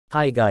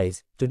Hi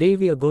guys, today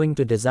we are going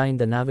to design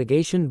the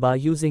navigation bar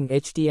using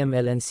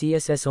HTML and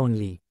CSS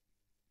only.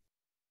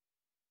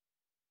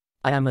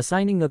 I am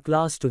assigning a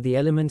class to the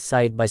elements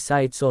side by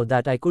side so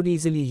that I could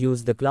easily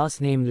use the class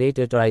name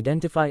later to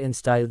identify and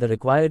style the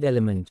required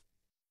element.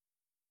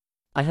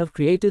 I have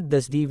created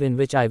this div in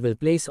which I will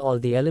place all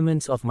the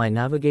elements of my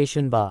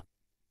navigation bar.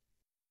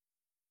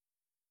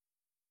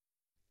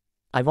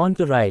 I want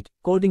to write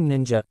Coding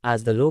Ninja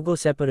as the logo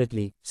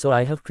separately, so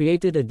I have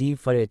created a div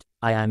for it.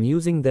 I am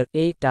using the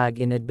A tag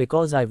in it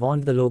because I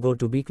want the logo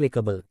to be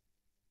clickable.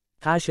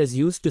 Hash is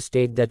used to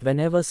state that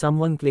whenever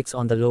someone clicks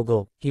on the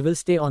logo, he will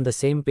stay on the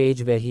same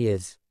page where he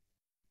is.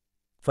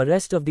 For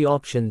rest of the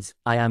options,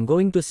 I am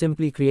going to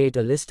simply create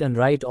a list and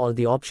write all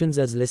the options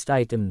as list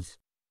items.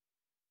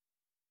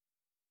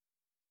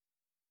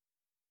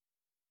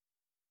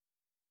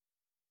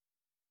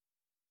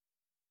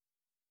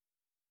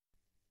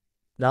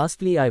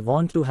 Lastly, I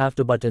want to have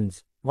two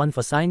buttons, one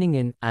for signing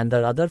in and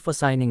the other for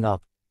signing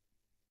up.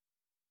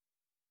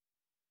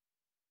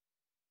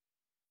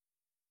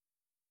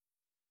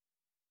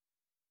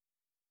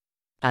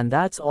 And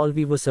that's all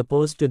we were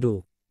supposed to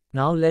do.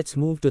 Now let's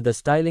move to the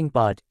styling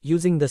part,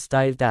 using the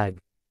style tag.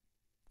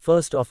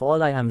 First of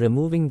all, I am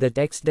removing the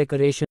text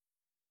decoration.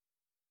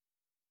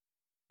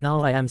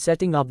 Now I am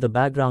setting up the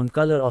background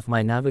color of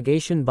my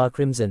navigation bar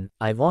crimson.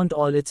 I want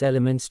all its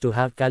elements to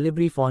have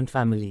Calibri font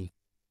family.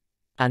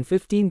 And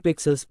 15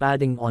 pixels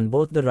padding on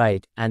both the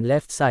right and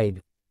left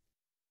side.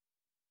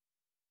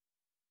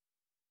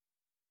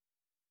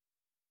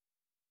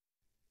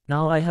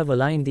 Now I have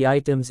aligned the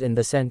items in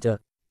the center.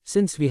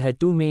 Since we had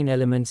two main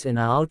elements in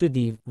our outer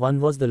div, one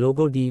was the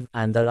logo div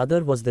and the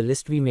other was the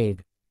list we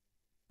made.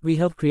 We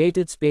have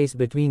created space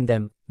between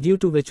them, due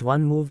to which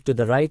one moved to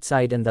the right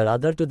side and the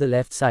other to the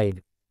left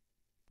side.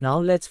 Now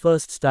let's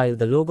first style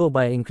the logo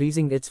by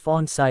increasing its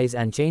font size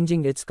and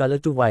changing its color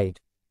to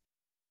white.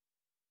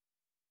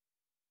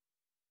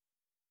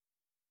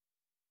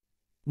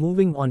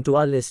 Moving on to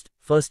our list,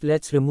 first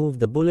let's remove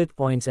the bullet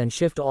points and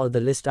shift all the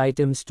list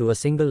items to a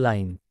single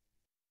line.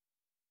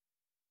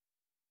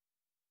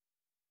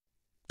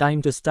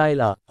 Time to style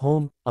our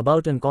home,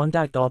 about and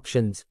contact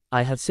options.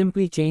 I have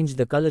simply changed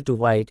the color to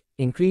white,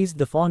 increased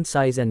the font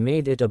size and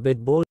made it a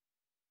bit bold.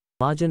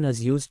 Margin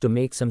is used to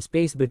make some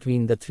space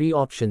between the three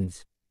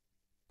options.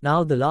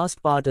 Now the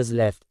last part is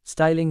left,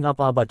 styling up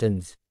our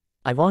buttons.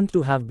 I want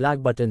to have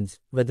black buttons,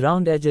 with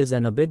round edges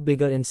and a bit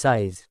bigger in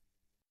size.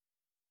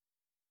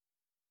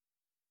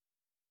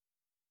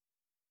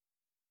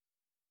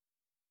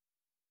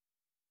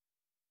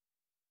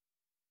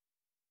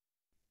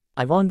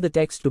 I want the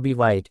text to be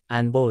white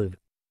and bold.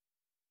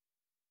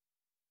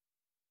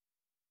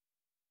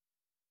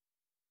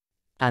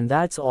 And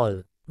that's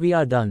all. We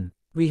are done.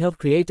 We have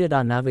created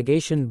our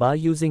navigation bar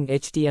using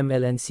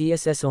HTML and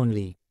CSS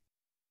only.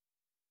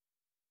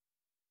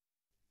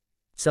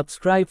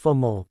 Subscribe for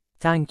more.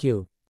 Thank you.